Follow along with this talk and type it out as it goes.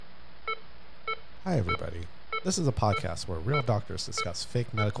Hi, everybody. This is a podcast where real doctors discuss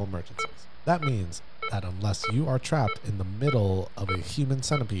fake medical emergencies. That means that unless you are trapped in the middle of a human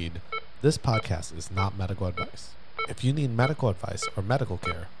centipede, this podcast is not medical advice. If you need medical advice or medical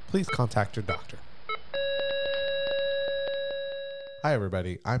care, please contact your doctor. Hi,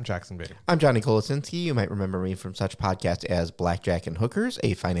 everybody. I'm Jackson Bader. I'm Johnny Kolosinski. You might remember me from such podcasts as Blackjack and Hookers,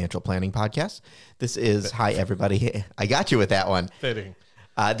 a financial planning podcast. This is Hi, Everybody. I got you with that one. Fitting.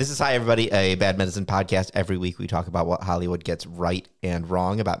 This is Hi, Everybody, a bad medicine podcast. Every week we talk about what Hollywood gets right and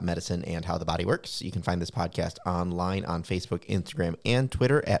wrong about medicine and how the body works. You can find this podcast online on Facebook, Instagram, and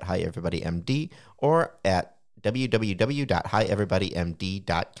Twitter at Hi, Everybody MD or at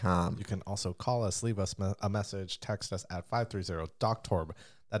www.hieverybodymd.com. You can also call us, leave us a message, text us at 530-DOCTORB.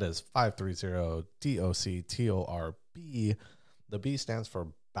 That is 530-DOCTORB. The B stands for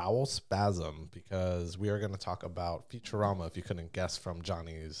bowel spasm because we are going to talk about Futurama, if you couldn't guess from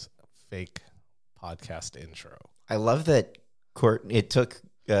Johnny's fake podcast intro. I love that it took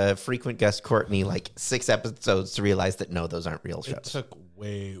frequent guest Courtney like 6 episodes to realize that no, those aren't real shows. It took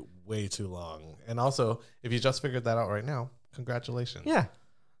way too long. And also, if you just figured that out right now, congratulations. Yeah.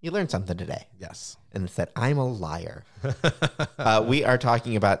 You learned something today. Yes. And it's that I'm a liar. We are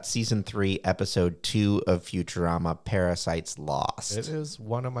talking about season 3, episode 2 of Futurama, Parasites Lost. It is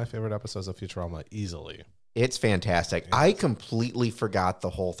one of my favorite episodes of Futurama, easily. It's fantastic. I completely forgot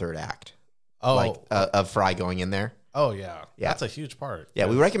the whole third act. Of Fry going in there. Oh, yeah. That's a huge part. Yeah,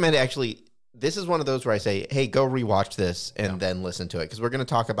 we recommend actually. This is one of those where I say, hey, go rewatch this and then listen to it. Because we're going to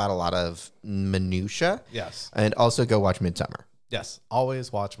talk about a lot of minutia. Yes. And also go watch Midsummer. Yes,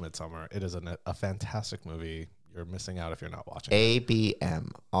 always watch Midsummer. It is a fantastic movie. You're missing out if you're not watching ABM.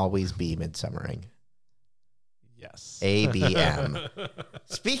 Always be midsummering. Yes. ABM.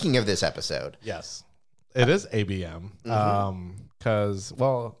 Speaking of this episode. Yes, it is ABM. Because,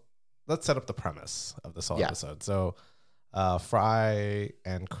 let's set up the premise of this whole episode. So Fry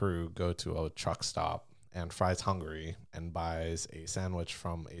and crew go to a truck stop. And Fry's hungry and buys a sandwich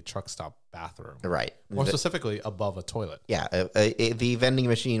from a truck stop bathroom. Right. More specifically, above a toilet. Yeah. The vending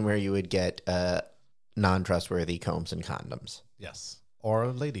machine where you would get non-trustworthy combs and condoms. Yes. Or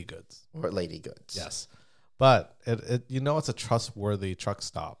lady goods. Or lady goods. Yes. But it's a trustworthy truck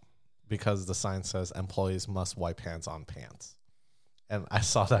stop because the sign says employees must wipe hands on pants. And I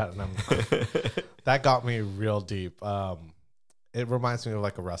saw that and that got me real deep. It reminds me of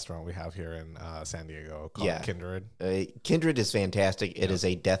like a restaurant we have here in San Diego called Kindred. Kindred is fantastic. It is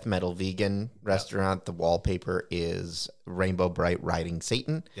a death metal vegan restaurant. The wallpaper is Rainbow Bright riding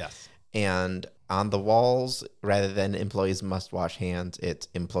Satan. Yes. And on the walls, rather than employees must wash hands, it's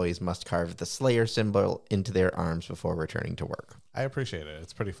employees must carve the Slayer symbol into their arms before returning to work. I appreciate it.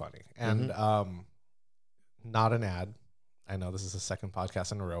 It's pretty funny. And not an ad. I know this is the second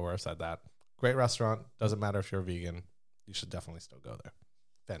podcast in a row where I've said that. Great restaurant. Doesn't matter if you're a vegan. You should definitely still go there.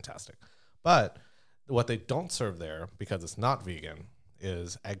 Fantastic. But what they don't serve there, because it's not vegan,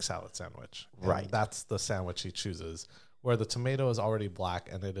 is egg salad sandwich. And right. That's the sandwich he chooses, where the tomato is already black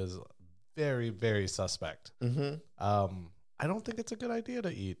and it is very, very suspect. I don't think it's a good idea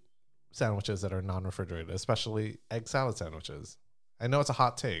to eat sandwiches that are non-refrigerated, especially egg salad sandwiches. I know it's a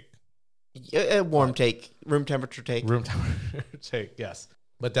hot take. A warm take. Room temperature take. Room temperature take, yes.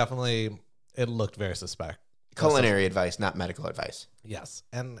 But definitely it looked very suspect. Culinary advice, not medical advice. Yes.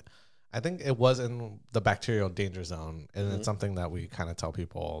 And I think it was in the bacterial danger zone. And it's something that we kind of tell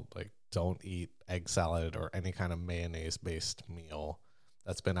people, like, don't eat egg salad or any kind of mayonnaise-based meal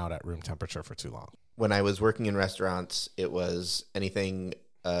that's been out at room temperature for too long. When I was working in restaurants, it was anything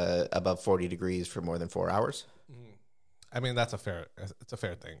above 40 degrees for more than 4 hours. I mean, it's a fair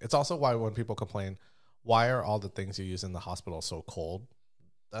thing. It's also why when people complain, why are all the things you use in the hospital so cold?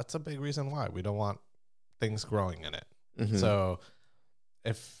 That's a big reason why. We don't want things growing in it. So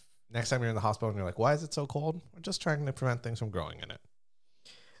if next time you're in the hospital and you're like, why is it so cold? We're just trying to prevent things from growing in it.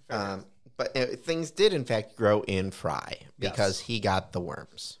 But things did in fact grow in Fry because he got the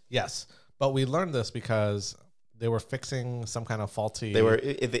worms. Yes. But we learned this because they were fixing some kind of faulty... They were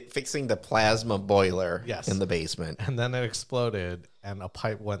fixing the plasma boiler in the basement. And then it exploded and a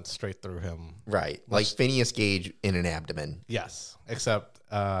pipe went straight through him. Right. Like Phineas Gage in an abdomen. Yes. Except...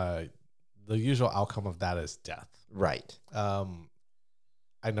 the usual outcome of that is death. Right. I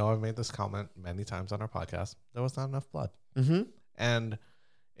know I've made this comment many times on our podcast. There was not enough blood. And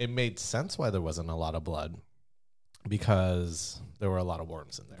it made sense why there wasn't a lot of blood because there were a lot of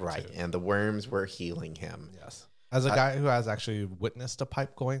worms in there. Right. Too. And the worms were healing him. Yes. As a guy who has actually witnessed a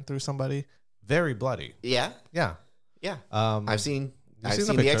pipe going through somebody, very bloody. Yeah? Yeah. Yeah. I've seen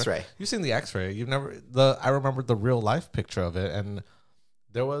the X-ray. You've seen the X-ray. I remember the real life picture of it, and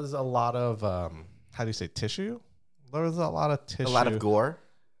there was a lot of how do you say, tissue? There was a lot of tissue. A lot of gore.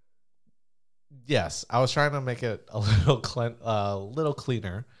 Yes, I was trying to make it a little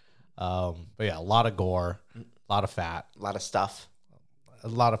cleaner. But yeah, a lot of gore, a lot of fat, A lot of stuff. a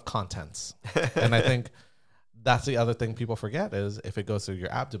lot of contents. And I think that's the other thing people forget is if it goes through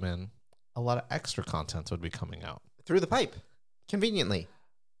your abdomen, a lot of extra contents would be coming out. Through the pipe. Conveniently.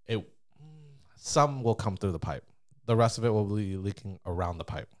 Some will come through the pipe. The rest of it will be leaking around the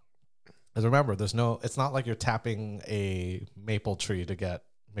pipe. Because remember, it's not like you're tapping a maple tree to get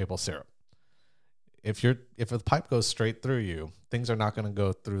maple syrup. If the pipe goes straight through you, things are not going to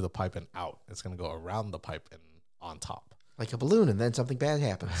go through the pipe and out. It's going to go around the pipe and on top. Like a balloon, and then something bad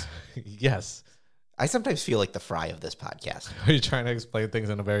happens. Yes. I sometimes feel like the Fry of this podcast. Are you trying to explain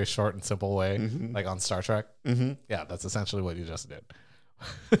things in a very short and simple way, Mm-hmm. like on Star Trek? Mm-hmm. Yeah, that's essentially what you just did.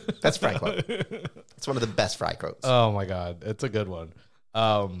 That's Fry quote. It's one of the best Fry quotes. Oh my God, it's a good one.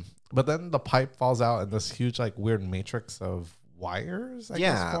 But then the pipe falls out in this huge, like, weird matrix of wires. I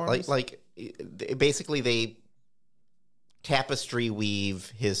guess, forms. Basically they tapestry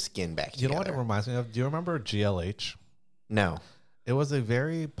weave his skin back together. You know what it reminds me of? Do you remember GLH? No. It was a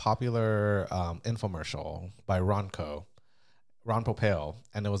very popular infomercial by Ron Popeil,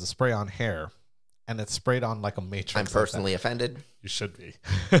 and it was a spray-on hair, and it sprayed on like a matrix. I'm personally offended. You should be.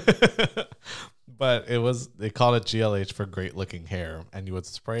 But they called it GLH for great looking hair, and you would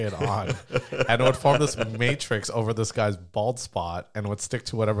spray it on and it would form this matrix over this guy's bald spot and would stick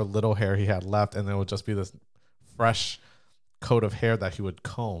to whatever little hair he had left, and it would just be this fresh coat of hair that he would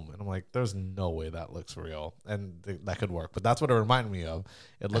comb. And I'm like, there's no way that looks real and that could work. But that's what it reminded me of.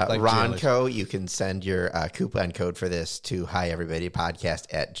 It looked like Ronco. You can send your coupon code for this to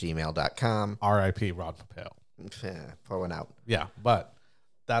hieverybodyypodcast@gmail.com. RIP Ron Popeil. Pour one out. Yeah, but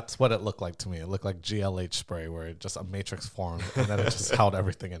that's what it looked like to me. It looked like GLH spray where it just a matrix formed and then it just held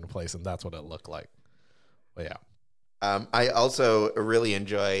everything in place, and that's what it looked like. But yeah. I also really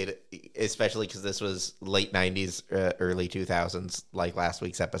enjoyed, especially because this was late 90s, early 2000s, like last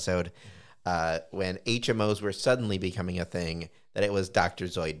week's episode, when HMOs were suddenly becoming a thing, that it was Dr.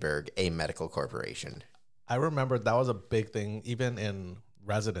 Zoidberg, a medical corporation. I remember that was a big thing. Even in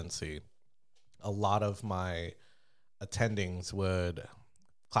residency, a lot of my attendings would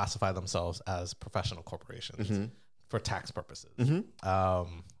classify themselves as professional corporations for tax purposes.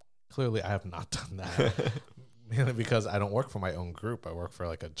 Clearly, I have not done that. Mainly because I don't work for my own group. I work for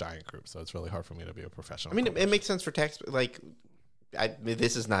like a giant group. So it's really hard for me to be a professional. I mean, it makes sense for tax.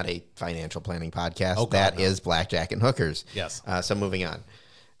 This is not a financial planning podcast. Oh, God, that is blackjack and hookers. Yes. So moving on.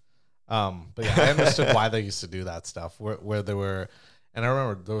 But yeah, I understood why they used to do that stuff where there were, and I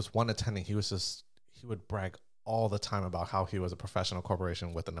remember there was one attending, he would brag all the time about how he was a professional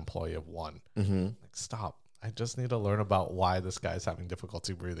corporation with an employee of one. Like, stop. I just need to learn about why this guy's having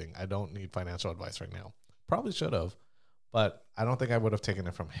difficulty breathing. I don't need financial advice right now. Probably should have, but I don't think I would have taken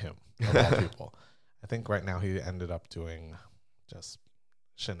it from him, of all people. I think right now he ended up doing just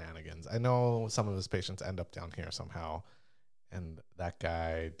shenanigans. I know some of his patients end up down here somehow, and that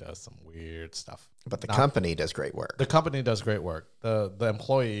guy does some weird stuff. But the company does great work. The company does great work. The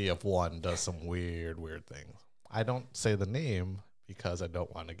employee of one does some weird things. I don't say the name because I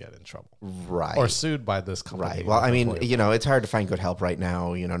don't want to get in trouble. Right. Or sued by this company. Right. Well, I mean, it's hard to find good help right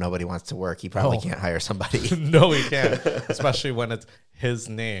now. Nobody wants to work. He probably can't hire somebody. No, he can't. Especially when it's his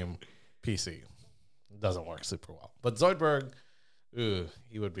name, PC. It doesn't work super well. But Zoidberg,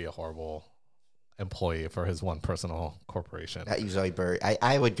 he would be a horrible employee for his one personal corporation. Zoidberg.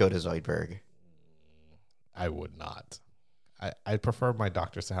 I would go to Zoidberg. I would not. I'd prefer my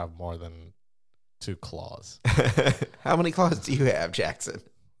doctors to have more than 2 claws. How many claws do you have, Jackson?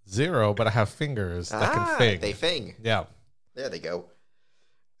 0, but I have fingers that can fing. They fing. Yeah. There they go.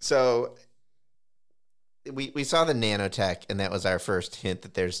 So we saw the nanotech, and that was our first hint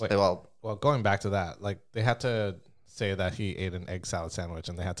that there's... Well, going back to that, like, they had to say that he ate an egg salad sandwich,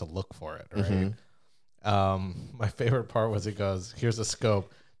 and they had to look for it, right? My favorite part was he goes, here's a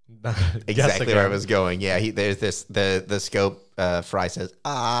scope. Exactly where I was going. Yeah, there's this the scope. Fry says,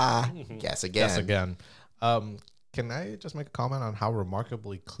 guess again. Guess again. Can I just make a comment on how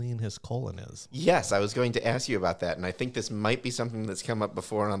remarkably clean his colon is? Yes, I was going to ask you about that, and I think this might be something that's come up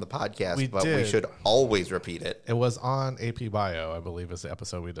before on the podcast, we should always repeat it. It was on AP Bio, I believe, is the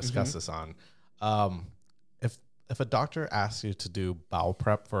episode we discussed this on. If a doctor asks you to do bowel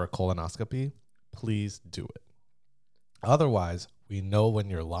prep for a colonoscopy, please do it. Otherwise, we know when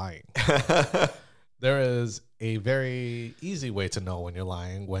you're lying. There is a very easy way to know when you're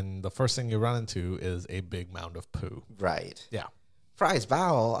lying when the first thing you run into is a big mound of poo. Right. Yeah. Fry's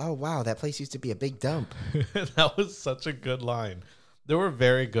bowel. Oh, wow. That place used to be a big dump. That was such a good line. There were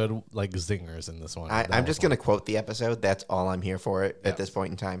very good like zingers in this one. I'm just going to quote the episode. That's all I'm here for at this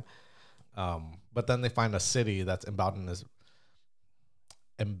point in time. But then they find a city that's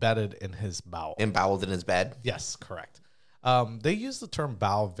embedded in his bowel. Emboweled in his bed. Yes, correct. They use the term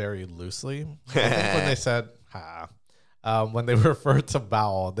bowel very loosely. I think when they said when they referred to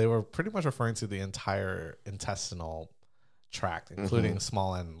bowel, they were pretty much referring to the entire intestinal tract, including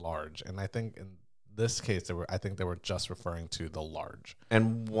small and large. And I think in this case, they were just referring to the large.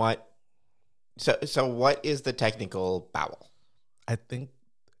 And what? So what is the technical bowel? I think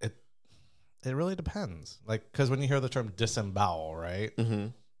it really depends. Like, because when you hear the term disembowel, right? Mm-hmm.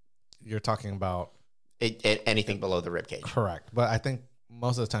 You're talking about anything below the rib cage. Correct. But I think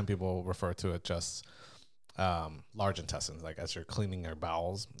most of the time people refer to it just large intestines. Like as you're cleaning your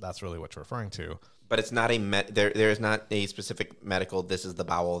bowels, that's really what you're referring to. But it's not there is not a specific medical, this is the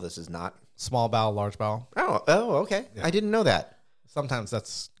bowel, this is not. Small bowel, large bowel. Oh, okay. Yeah. I didn't know that. Sometimes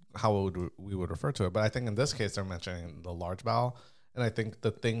that's how we would refer to it. But I think in this case, they're mentioning the large bowel. And I think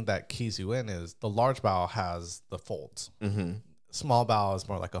the thing that keys you in is the large bowel has the folds. Mm-hmm. Small bowel is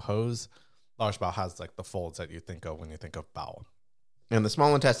more like a hose. Large bowel has like the folds that you think of when you think of bowel. And the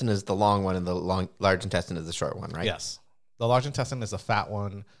small intestine is the long one and the large intestine is the short one, right? Yes. The large intestine is the fat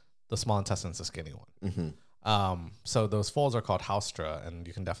one. The small intestine is the skinny one. Mm-hmm. So those folds are called haustra, and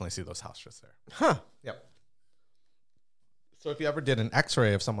you can definitely see those haustras there. Huh. Yep. So if you ever did an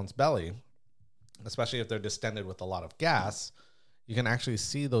x-ray of someone's belly, especially if they're distended with a lot of gas, you can actually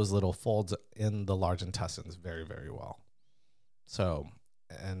see those little folds in the large intestines very, very well. So,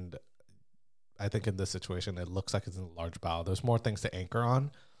 and I think in this situation, it looks like it's in the large bowel. There's more things to anchor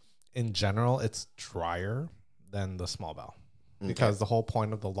on. In general, it's drier than the small bowel because the whole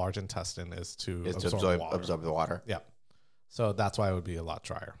point of the large intestine is to absorb the water. Yeah. So that's why it would be a lot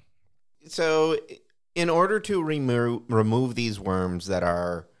drier. So in order to remove these worms that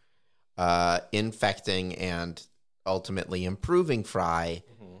are infecting and ultimately improving Fry,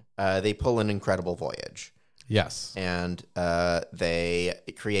 they pull an incredible voyage. Yes. And they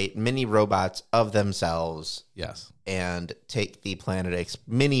create mini robots of themselves. Yes. And take the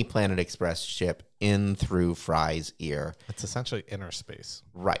mini Planet Express ship in through Fry's ear. It's essentially inner space.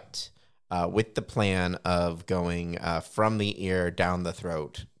 Right. With the plan of going from the ear down the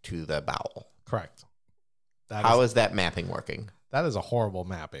throat to the bowel. Correct. How is that mapping working? That is a horrible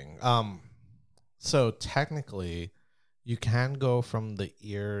mapping. So technically, you can go from the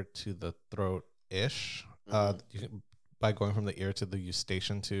ear to the throat-ish. By going from the ear to the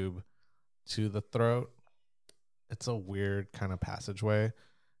eustachian tube to the throat. It's a weird kind of passageway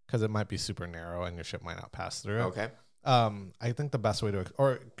because it might be super narrow and your ship might not pass through it. Okay. I think the best way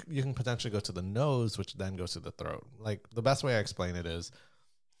or you can potentially go to the nose, which then goes to the throat. Like the best way I explain it is,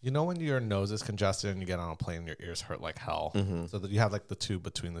 when your nose is congested and you get on a plane, your ears hurt like hell. Mm-hmm. So that you have like the tube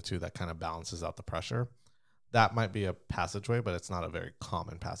between the two that kind of balances out the pressure. That might be a passageway, but it's not a very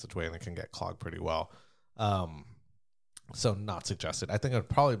common passageway and it can get clogged pretty well. So not suggested. I think it would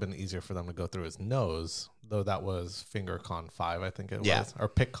probably been easier for them to go through his nose, though that was FingerCon 5, I think it was, or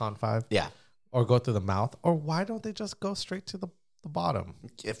PickCon 5. Yeah. Or go through the mouth. Or why don't they just go straight to the bottom?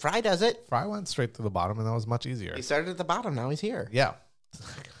 Fry does it. Fry went straight to the bottom, and that was much easier. He started at the bottom. Now he's here. Yeah.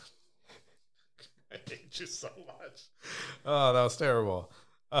 I hate you so much. Oh, that was terrible.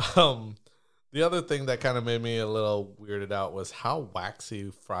 The other thing that kind of made me a little weirded out was how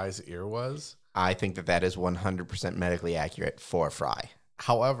waxy Fry's ear was. I think that is 100% medically accurate for Fry.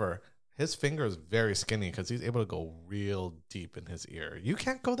 However, his finger is very skinny because he's able to go real deep in his ear. You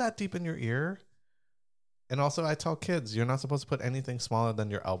can't go that deep in your ear. And also, I tell kids, you're not supposed to put anything smaller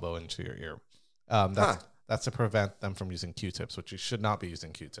than your elbow into your ear. That's to prevent them from using Q-tips, which you should not be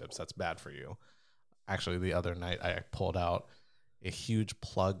using Q-tips. That's bad for you. Actually, the other night, I pulled out a huge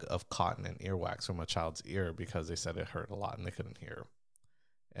plug of cotton and earwax from a child's ear because they said it hurt a lot and they couldn't hear.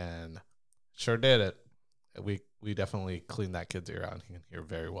 And sure did it. We definitely cleaned that kid's ear out and he can hear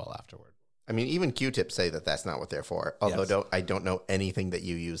very well afterward. I mean, even Q-tips say that that's not what they're for. Although I don't know anything that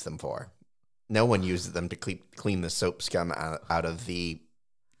you use them for. No one uses them to clean the soap scum out of the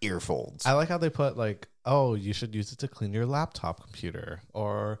ear folds. I like how they put like, oh, you should use it to clean your laptop computer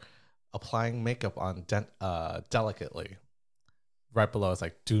or applying makeup on delicately. Right below is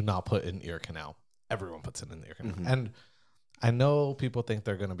like, do not put in ear canal. Everyone puts it in the ear canal. Mm-hmm. And I know people think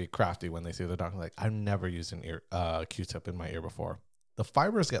they're going to be crafty when they see the doctor. Like, I've never used an Q-tip in my ear before. The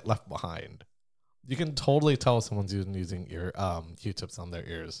fibers get left behind. You can totally tell someone's using Q-tips on their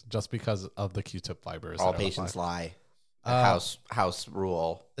ears just because of the Q-tip fibers. All patients lie. House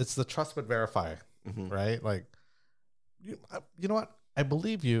rule. It's the trust but verify, right? Like, you know what? I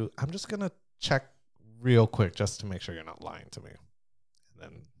believe you. I'm just going to check real quick just to make sure you're not lying to me.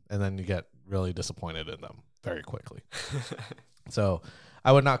 and then you get really disappointed in them very quickly. So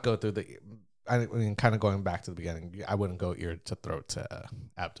I would not go through I mean, kind of going back to the beginning, I wouldn't go ear to throat to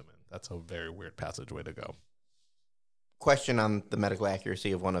abdomen. That's a very weird passageway to go. Question on the medical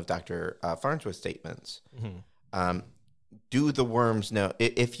accuracy of one of Dr. Farnsworth's statements. Mm-hmm. Do the worms know,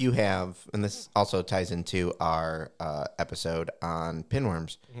 if you have, and this also ties into our episode on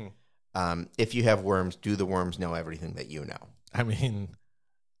pinworms, if you have worms, do the worms know everything that you know? I mean,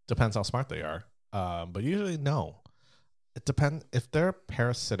 depends how smart they are, but usually no. It depends. If they're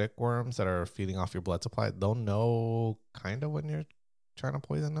parasitic worms that are feeding off your blood supply, they'll know kind of when you're trying to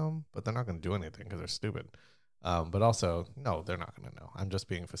poison them, but they're not going to do anything because they're stupid. But also, no, they're not going to know. I'm just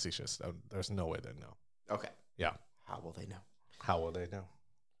being facetious. There's no way they know. Okay. Yeah. How will they know? How will they know?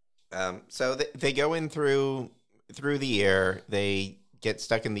 So they go in through the ear. They get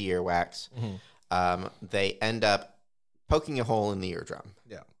stuck in the earwax. Mm-hmm. They end up poking a hole in the eardrum.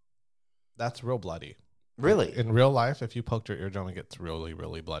 Yeah. That's real bloody. Really? In real life, if you poked your eardrum, it gets really,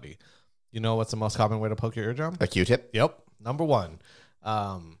 really bloody. You know what's the most common way to poke your eardrum? A Q-tip? Yep. Number one.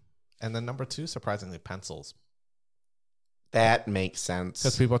 And then number two, surprisingly, pencils. That makes sense.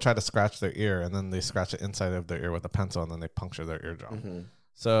 Because people try to scratch their ear, and then they scratch the inside of their ear with a pencil, and then they puncture their eardrum. Mm-hmm.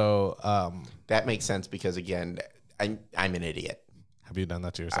 So that makes sense because, again, I'm an idiot. Have you done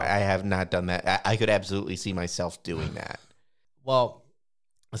that to yourself? I have not done that. I could absolutely see myself doing that. Well,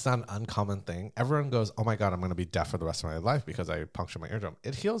 it's not an uncommon thing. Everyone goes, oh my God, I'm going to be deaf for the rest of my life because I punctured my eardrum.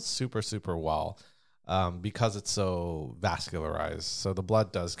 It heals super, super well because it's so vascularized. So the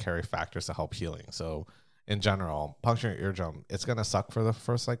blood does carry factors to help healing. So in general, puncturing your eardrum, it's going to suck for the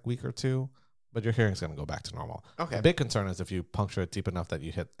first week or two, but your hearing's going to go back to normal. Okay. The big concern is if you puncture it deep enough that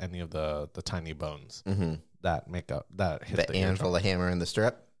you hit any of the tiny bones that hit the anvil, the hammer, and the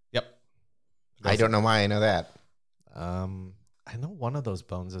strip. Yep. I don't know why I know that. I know one of those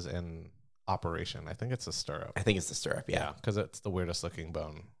bones is in operation. I think it's the stirrup. I think it's the stirrup, yeah. Because it's the weirdest looking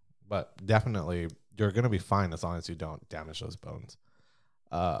bone. But definitely, you're going to be fine as long as you don't damage those bones.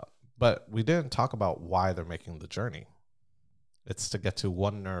 But we didn't talk about why they're making the journey. It's to get to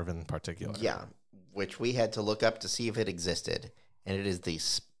one nerve in particular. Yeah, which we had to look up to see if it existed. And it is the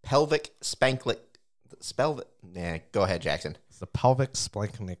pelvic splanchnic. Go ahead, Jackson. It's the pelvic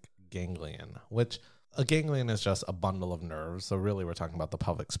splanchnic ganglion, which a ganglion is just a bundle of nerves. So really, we're talking about the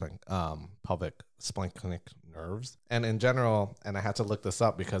pelvic splanchnic nerves. And in general, and I had to look this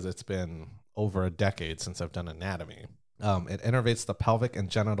up because it's been over a decade since I've done anatomy. It innervates the pelvic and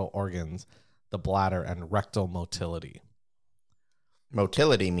genital organs, the bladder, and rectal motility.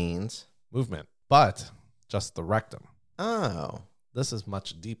 Motility means? Movement, but just the rectum. Oh. This is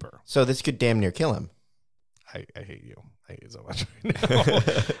much deeper. So this could damn near kill him. I hate you. I hate you so much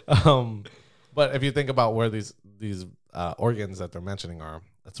right now. But if you think about where these organs that they're mentioning are,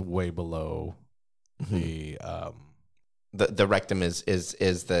 that's way below the rectum is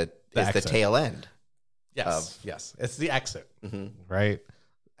the tail end. Yes, yes, it's the exit, right?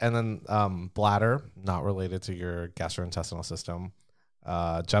 And then bladder, not related to your gastrointestinal system.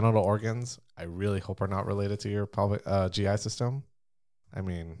 Genital organs, I really hope are not related to your pelvic GI system. I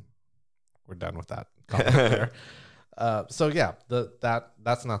mean, we're done with that comment there. So yeah,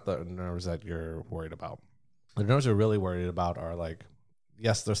 that's not the nerves that you're worried about. The nerves you're really worried about are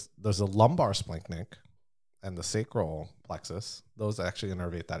yes, there's a lumbar splanchnic and the sacral plexus. Those actually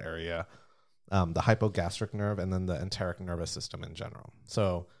innervate that area. The hypogastric nerve, and then the enteric nervous system in general.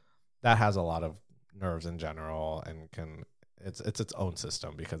 So that has a lot of nerves in general, and it's its own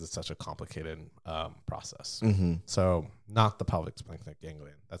system because it's such a complicated process. So not the pelvic splanchnic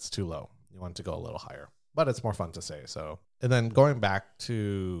ganglion. That's too low. You want it to go a little higher, but it's more fun to say. So, and then going back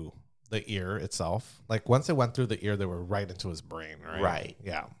to the ear itself, once it went through the ear, they were right into his brain, right? Right.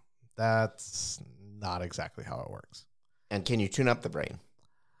 Yeah. That's not exactly how it works. And can you tune up the brain?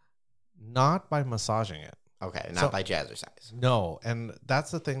 Not by massaging it. Okay, not by jazzercise. No, and that's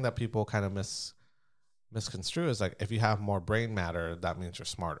the thing that people kind of misconstrue is if you have more brain matter, that means you're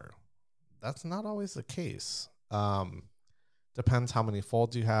smarter. That's not always the case. Depends how many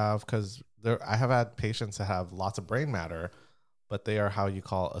folds you have, because I have had patients that have lots of brain matter, but they are how you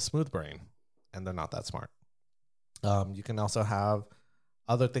call a smooth brain, and they're not that smart. You can also have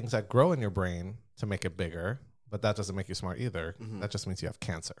other things that grow in your brain to make it bigger, but that doesn't make you smart either. That just means you have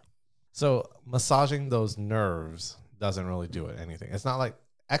cancer. So massaging those nerves doesn't really do anything. It's not like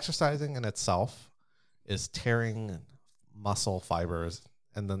exercising in itself is tearing muscle fibers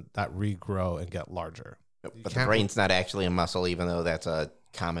and then that regrow and get larger. But the brain's not actually a muscle, even though that's a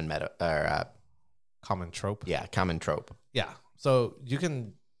common common trope. Yeah, common trope. Yeah. So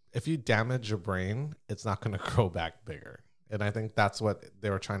if you damage your brain, it's not going to grow back bigger. And I think that's what they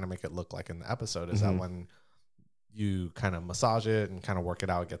were trying to make it look like in the episode, is that when you kind of massage it and kind of work it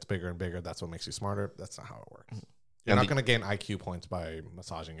out, it gets bigger and bigger. That's what makes you smarter. That's not how it works. You're not going to gain IQ points by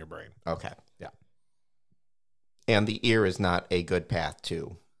massaging your brain. Okay. Yeah. And the ear is not a good path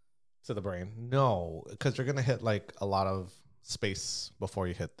to the brain. No, because you're going to hit like a lot of space before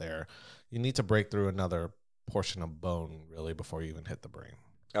you hit there. You need to break through another portion of bone really before you even hit the brain.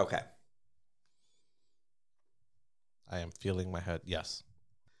 Okay. I am feeling my head. Yes.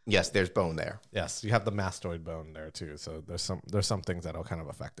 Yes, there's bone there. Yes, you have the mastoid bone there too. So there's some things that'll kind of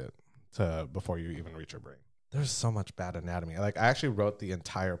affect it before you even reach your brain. There's so much bad anatomy. Like I actually wrote the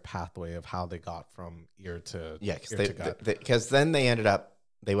entire pathway of how they got from ear to because then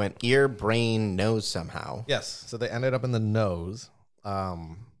they went ear, brain, nose somehow. Yes, so they ended up in the nose.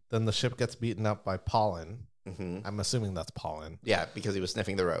 Then the ship gets beaten up by pollen. I'm assuming that's pollen. Yeah, because he was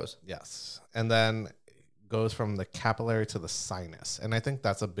sniffing the rose. Yes, and then goes from the capillary to the sinus, and I think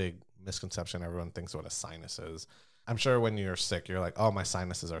that's a big misconception. Everyone thinks what a sinus is. I'm sure when you're sick, you're like, "Oh, my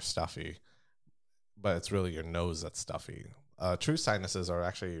sinuses are stuffy," but it's really your nose that's stuffy. True sinuses are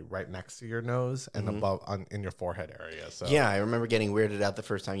actually right next to your nose and above in your forehead area. So yeah, I remember getting weirded out the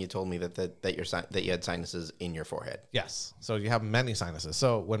first time you told me that you had sinuses in your forehead. Yes, so you have many sinuses.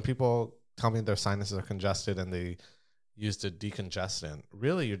 So when people tell me their sinuses are congested and they use a decongestant,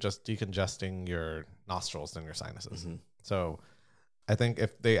 really you're just decongesting your nostrils and your sinuses. So I think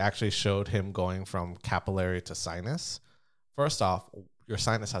if they actually showed him going from capillary to sinus, first off, your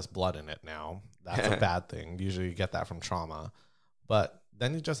sinus has blood in it now. That's a bad thing. Usually you get that from trauma. But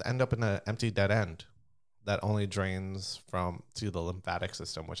then you just end up in an empty dead end that only drains to the lymphatic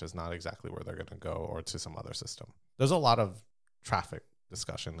system, which is not exactly where they're going to go, or to some other system. There's a lot of traffic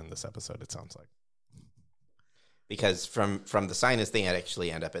discussion in this episode, it sounds like. Because from the sinus, they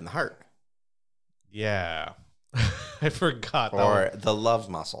actually end up in the heart. Yeah. I forgot. Or the love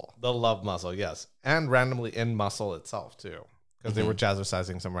muscle. The love muscle, yes. And randomly in muscle itself, too. Because they were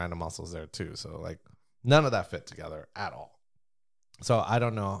jazzercising some random muscles there too. So like none of that fit together at all. So I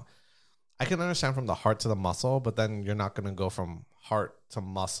don't know. I can understand from the heart to the muscle, but then you're not going to go from heart to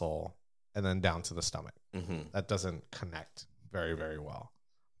muscle and then down to the stomach. That doesn't connect very, very well.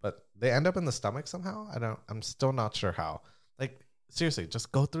 But they end up in the stomach somehow. I'm still not sure how. Like seriously,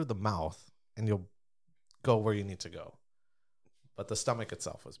 just go through the mouth and you'll go where you need to go. But the stomach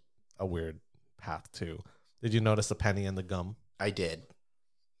itself was a weird path too. Did you notice the penny and the gum? I did.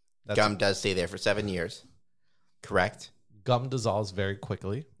 Gum does stay there for 7 years. Correct? Gum dissolves very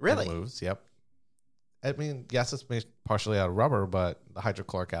quickly. Really? It moves, yep. I mean, yes, it's made partially out of rubber, but the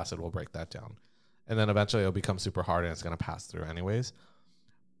hydrochloric acid will break that down. And then eventually it'll become super hard and it's going to pass through anyways.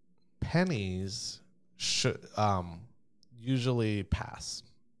 Pennies should usually pass.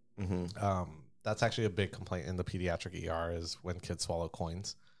 That's actually a big complaint in the pediatric ER is when kids swallow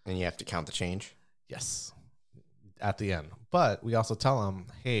coins. And you have to count the change? Yes. At the end. But we also tell them,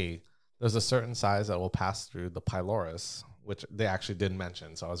 hey, there's a certain size that will pass through the pylorus, which they actually did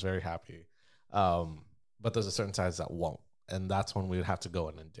mention, so I was very happy. But there's a certain size that won't, and that's when we'd have to go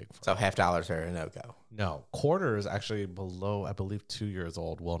in and dig for. So $50 are a no-go. No. Quarters actually below, I believe, 2 years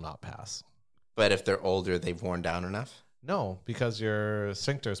old will not pass. But if they're older, they've worn down enough? No, because your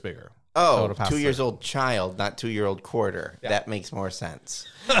sphincter is bigger. Oh, so 2 years old child, not 2-year-old quarter. Yeah. That makes more sense.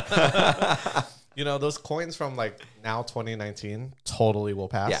 You know, those coins from like now 2019 totally will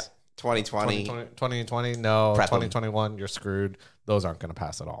pass. Yeah. 2020. 2020, no. 2021, you're screwed. Those aren't going to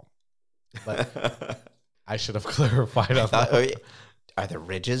pass at all. But I should have clarified on that. Are the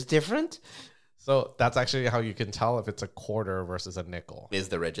ridges different? So that's actually how you can tell if it's a quarter versus a nickel. Is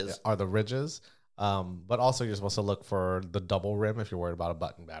the ridges? Are the ridges. But also you're supposed to look for the double rim if you're worried about a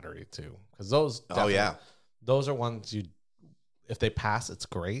button battery too. Because those, those are ones if they pass, it's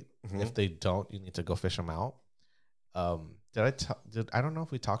great. If they don't, you need to go fish them out. I don't know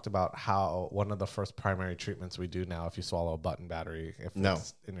if we talked about how one of the first primary treatments we do now, if you swallow a button battery,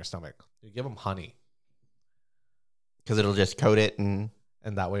 it's in your stomach, you give them honey. Because it'll just coat it and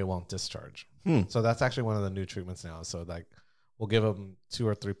that way it won't discharge. So that's actually one of the new treatments now. So like we'll give them 2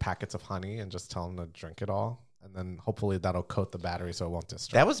 or 3 packets of honey and just tell them to drink it all. And then hopefully that'll coat the battery so it won't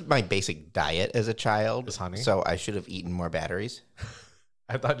discharge. That was my basic diet as a child. Is honey? So I should have eaten more batteries.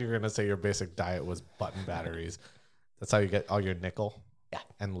 I thought you were going to say your basic diet was button batteries. That's how you get all your nickel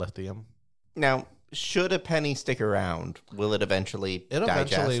and lithium. Now, should a penny stick around, will it eventually digest? It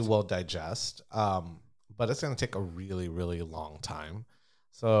eventually will digest, but it's going to take a really, really long time.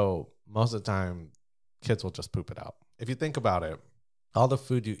 So most of the time, kids will just poop it out. If you think about it, all the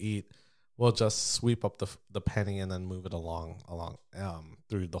food you eat will just sweep up the penny and then move it along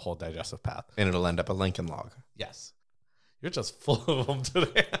through the whole digestive path. And it'll end up a Lincoln log. Yes. You're just full of them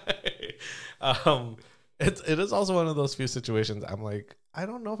today. It is also one of those few situations I'm like, I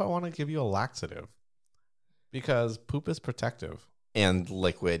don't know if I want to give you a laxative because poop is protective. And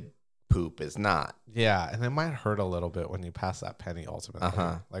liquid poop is not. Yeah, and it might hurt a little bit when you pass that penny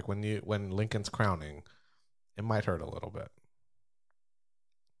ultimately. Like when Lincoln's crowning, it might hurt a little bit.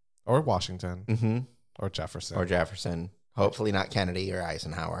 Or Washington. Or Jefferson. Hopefully not Kennedy or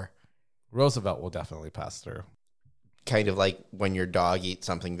Eisenhower. Roosevelt will definitely pass through. Kind of like when your dog eats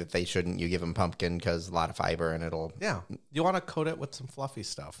something that they shouldn't, you give them pumpkin because a lot of fiber and it'll... Yeah. You want to coat it with some fluffy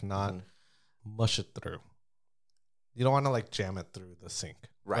stuff, not mush it through. You don't want to like jam it through the sink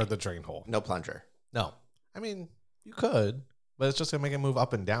or the drain hole. No plunger. No. I mean, you could, but it's just going to make it move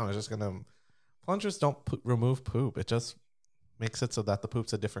up and down. It's just going to... Plungers don't remove poop. It just makes it so that the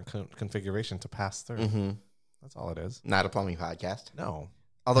poop's a different configuration to pass through. That's all it is. Not a plumbing podcast. No.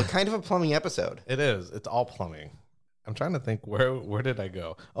 Although kind of a plumbing episode. It is. It's all plumbing. I'm trying to think, where did I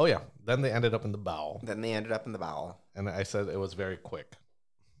go? Oh, yeah. Then they ended up in the bowel. And I said it was very quick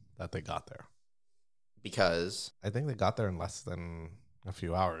that they got there. Because? I think they got there in less than a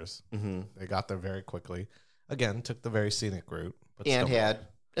few hours. They got there very quickly. Again, took the very scenic route. But and had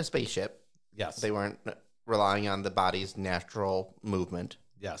a spaceship. Yes. They weren't relying on the body's natural movement.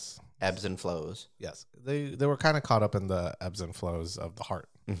 Yes. Ebbs and flows. Yes. They were kind of caught up in the ebbs and flows of the heart,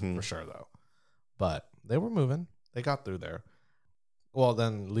 for sure, though. But they were moving. They got through there. Well,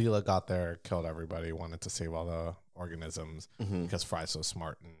 then Leela got there, killed everybody, wanted to save all the organisms because Fry's so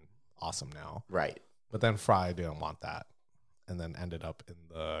smart and awesome now. Right. But then Fry didn't want that and then ended up in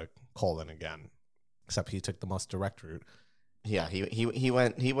the colon again, except he took the most direct route. Yeah, he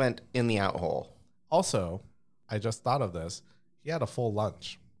went in the out hole. Also, I just thought of this. He had a full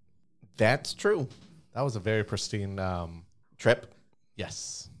lunch. That's true. That was a very pristine trip.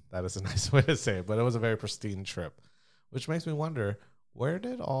 Yes, that is a nice way to say it, but it was a very pristine trip, which makes me wonder, where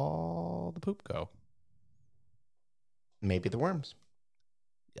did all the poop go? Maybe the worms.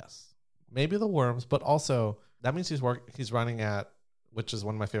 Yes, maybe the worms, but also that means he's running at, which is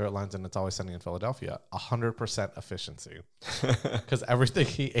one of my favorite lines in It's Always Sunny in Philadelphia, 100% efficiency, because everything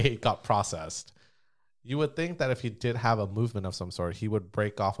he ate got processed. You would think that if he did have a movement of some sort, he would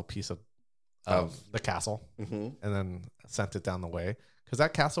break off a piece of the castle and then sent it down the way. Because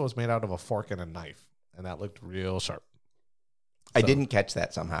that castle was made out of a fork and a knife, and that looked real sharp. So I didn't catch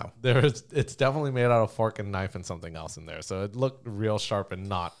that somehow. It's definitely made out of fork and knife and something else in there. So it looked real sharp and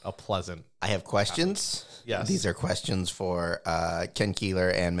not a pleasant. I have questions. Castle. Yes. These are questions for Ken Keeler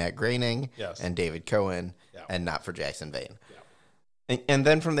and Matt Groening and David Cohen and not for Jackson Vane. Yeah. And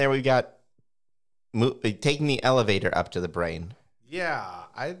then from there we got taking the elevator up to the brain. Yeah,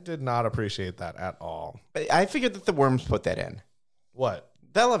 I did not appreciate that at all. I figured that the worms put that in. What?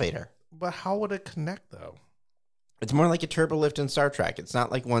 The elevator. But how would it connect, though? It's more like a turbo lift in Star Trek. It's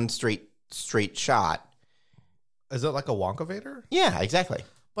not like one straight shot. Is it like a Wonkavator? Yeah, exactly.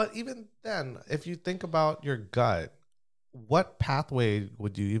 But even then, if you think about your gut, what pathway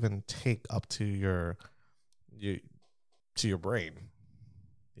would you even take up to your brain?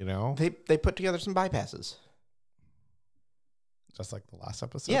 You know? They put together some bypasses. Just like the last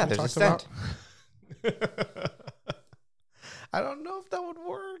episode. Yeah, there's a stent. I don't know if that would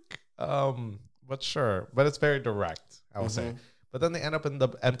work. But sure. But it's very direct, I would say. But then they end up in the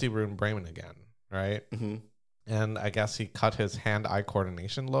empty room Bremen again, right? And I guess he cut his hand-eye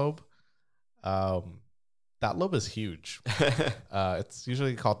coordination lobe. That lobe is huge. It's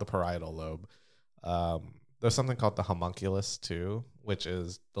usually called the parietal lobe. There's something called the homunculus too, which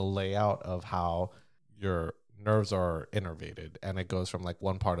is the layout of how your nerves are innervated, and it goes from like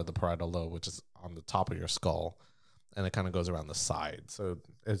one part of the parietal lobe, which is on the top of your skull, and it kind of goes around the side. So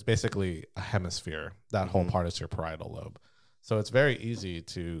it's basically a hemisphere. That whole part is your parietal lobe. So it's very easy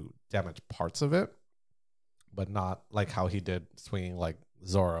to damage parts of it, but not like how he did swinging like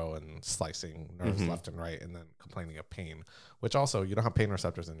Zorro and slicing nerves left and right and then complaining of pain, which also you don't have pain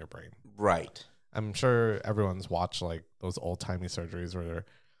receptors in your brain. Right. I'm sure everyone's watched like those old timey surgeries where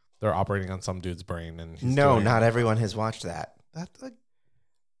they're operating on some dude's brain and he's not everyone has watched that. That's like,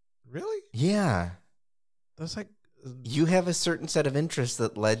 really? Yeah. There's like, you have a certain set of interests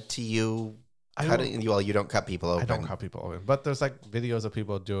that led to you cutting. Well, you don't cut people open. I don't cut people open, but there's like videos of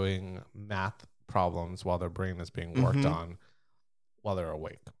people doing math problems while their brain is being worked on while they're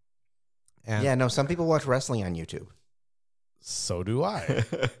awake. And yeah, no, some people watch wrestling on YouTube. So do I.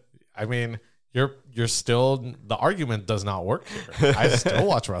 I mean, you're still, the argument does not work here. I still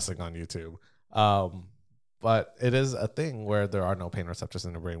watch wrestling on YouTube. But it is a thing where there are no pain receptors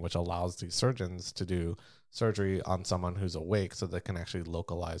in the brain, which allows these surgeons to do surgery on someone who's awake so they can actually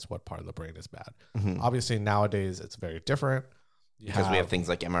localize what part of the brain is bad. Obviously, nowadays, it's very different. Because we have things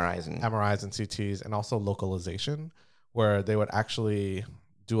like MRIs and CTs, and also localization, where they would actually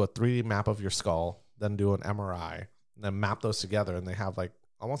do a 3D map of your skull, then do an MRI, and then map those together, and they have like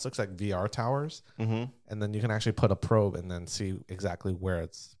almost looks like VR towers, and then you can actually put a probe and then see exactly where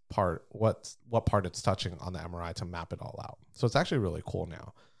it's what part it's touching on the MRI to map it all out. So it's actually really cool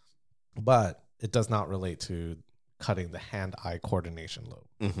now, but it does not relate to cutting the hand-eye coordination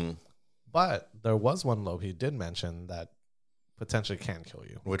lobe. But there was one lobe he did mention that potentially can kill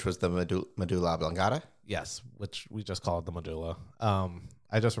you, which was the medulla oblongata. Yes, which we just call it the medulla.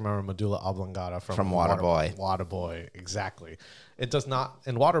 I just remember medulla oblongata from Waterboy. Waterboy, exactly. It does not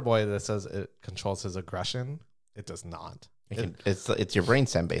in Waterboy that says it controls his aggression. It does not. It's your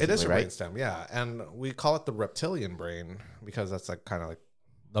brainstem, basically. It is your right? brainstem, yeah. And we call it the reptilian brain because that's like kind of like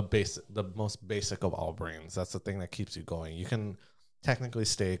the most basic of all brains. That's the thing that keeps you going. You can technically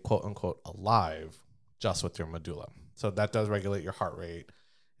stay quote unquote alive just with your medulla. So that does regulate your heart rate.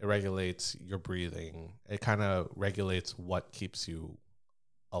 It regulates your breathing. It kind of regulates what keeps you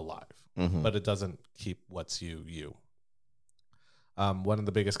alive, but it doesn't keep what's you. One of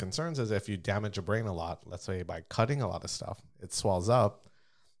the biggest concerns is if you damage your brain a lot, let's say by cutting a lot of stuff, it swells up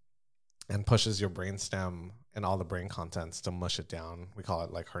and pushes your brainstem and all the brain contents to mush it down. We call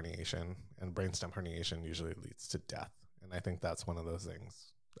it like herniation, and brainstem herniation usually leads to death. And I think that's one of those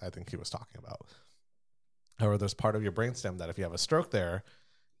things I think he was talking about. Or there's part of your brainstem that if you have a stroke there,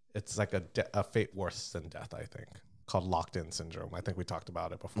 it's like a fate worse than death, I think, called locked-in syndrome. I think we talked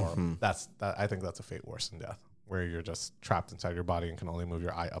about it before. I think that's a fate worse than death, where you're just trapped inside your body and can only move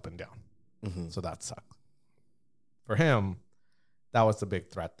your eye up and down. So that sucks. For him, that was the big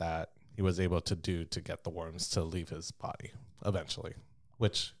threat that he was able to do to get the worms to leave his body eventually,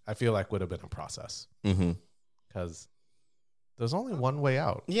 which I feel like would have been a process. Because there's only one way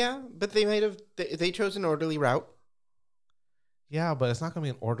out. Yeah, but they chose an orderly route. Yeah, but it's not going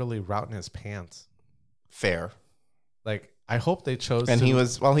to be an orderly route in his pants. Fair. Like, I hope they chose. And he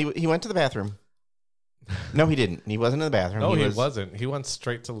went to the bathroom. No, he didn't. He wasn't in the bathroom. No, he wasn't. He went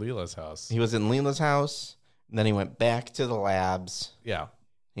straight to Leela's house. He was in Leela's house, and then he went back to the labs. Yeah.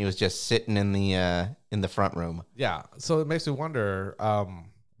 He was just sitting in the front room. Yeah. So it makes me wonder,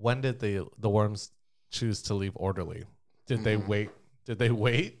 when did the worms choose to leave orderly? Did they wait? Did they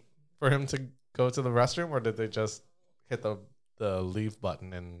wait for him to go to the restroom, or did they just hit the leave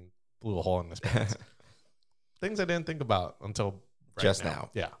button and blew a hole in his pants? Things I didn't think about until just now.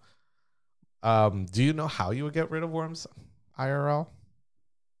 Yeah. Do you know how you would get rid of worms IRL?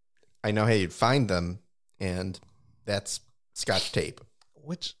 I know how you'd find them, and that's Scotch tape.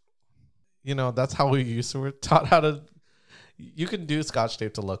 Which, that's how we used to. We're taught how to. You can do Scotch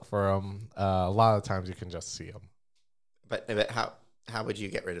tape to look for them. A lot of times you can just see them. But how would you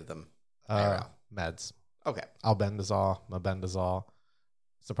get rid of them? Meds. Okay. Albendazole, mebendazole.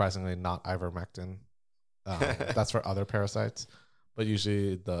 Surprisingly, not ivermectin. That's for other parasites. But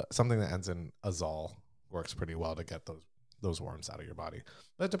usually something that ends in azole works pretty well to get those worms out of your body.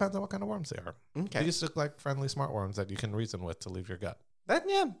 But it depends on what kind of worms they are. Okay. They used to look like friendly smart worms that you can reason with to leave your gut.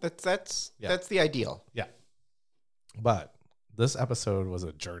 That's the ideal. Yeah. But this episode was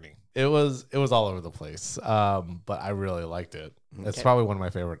a journey. It was all over the place. But I really liked it. Okay. It's probably one of my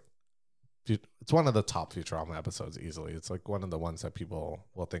favorite. It's one of the top Futurama episodes easily. It's like one of the ones that people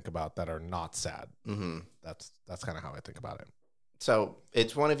will think about that are not sad. That's kind of how I think about it. So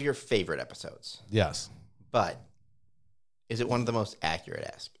it's one of your favorite episodes. Yes. But is it one of the most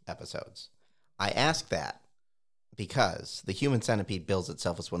accurate episodes? I ask that because the human centipede bills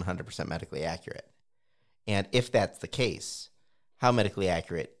itself as 100% medically accurate. And if that's the case, how medically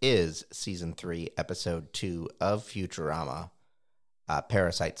accurate is Season 3, Episode 2 of Futurama,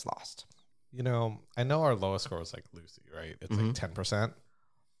 Parasites Lost? I know our lowest score was like Lucy, right? It's like 10%.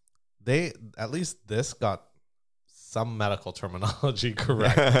 At least this got some medical terminology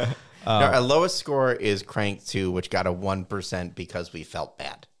correct. Our lowest score is Crank 2, which got a 1% because we felt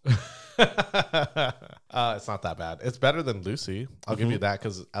bad. It's not that bad. It's better than Lucy. I'll give you that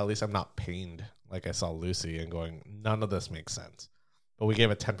because at least I'm not pained like I saw Lucy and going, none of this makes sense. But we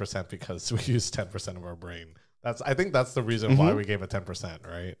gave it 10% because we used 10% of our brain. I think that's the reason why we gave it 10%,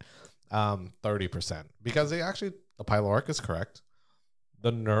 right? 30% because the pyloric is correct.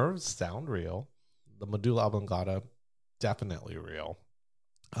 The nerves sound real. The medulla oblongata, definitely real.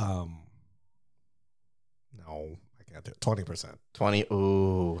 No, I can't do it. 20%. 20.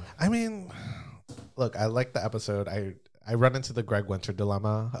 Ooh. I mean, look, I like the episode. I run into the Greg Winter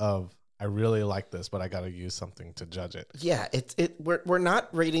dilemma of I really like this, but I got to use something to judge it. Yeah, we're not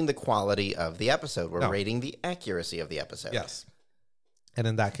rating the quality of the episode. We're No. rating the accuracy of the episode. Yes. And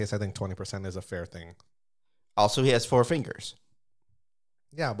in that case, I think 20% is a fair thing. Also, he has 4 fingers.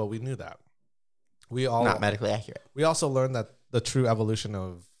 Yeah, but we knew that. We all Not medically accurate. We also learned that the true evolution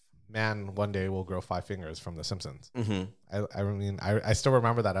of man one day will grow 5 fingers from The Simpsons. Mm-hmm. I mean, I still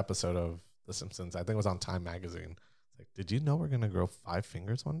remember that episode of The Simpsons. I think it was on Time Magazine. It's like, did you know we're going to grow 5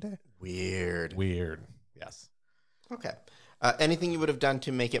 fingers one day? Weird. Yes. Okay. Anything you would have done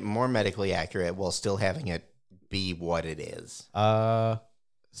to make it more medically accurate while still having it be what it is?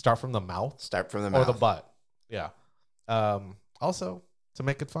 Start from the mouth Start from the or mouth. the butt. Yeah. Also, to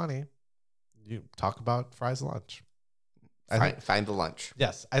make it funny, you talk about Fry's lunch. Find the lunch.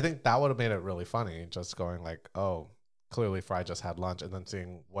 Yes, I think that would have made it really funny. Just going like, oh, clearly Fry just had lunch, and then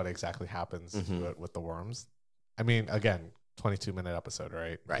seeing what exactly happens to it with the worms. I mean, again, 22-minute episode,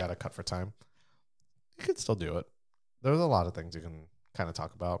 right? Right. Got to cut for time. You could still do it. There's a lot of things you can kind of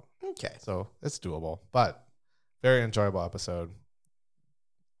talk about. Okay. So it's doable, but very enjoyable episode.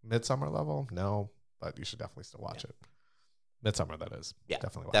 Midsummer level? No, but you should definitely still watch it. Midsummer, that is. Yeah,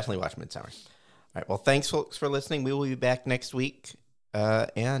 Definitely watch Midsummer. All right. Well, thanks, folks, for listening. We will be back next week.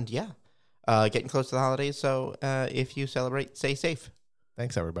 And getting close to the holidays. So if you celebrate, stay safe.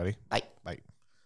 Thanks, everybody. Bye. Bye.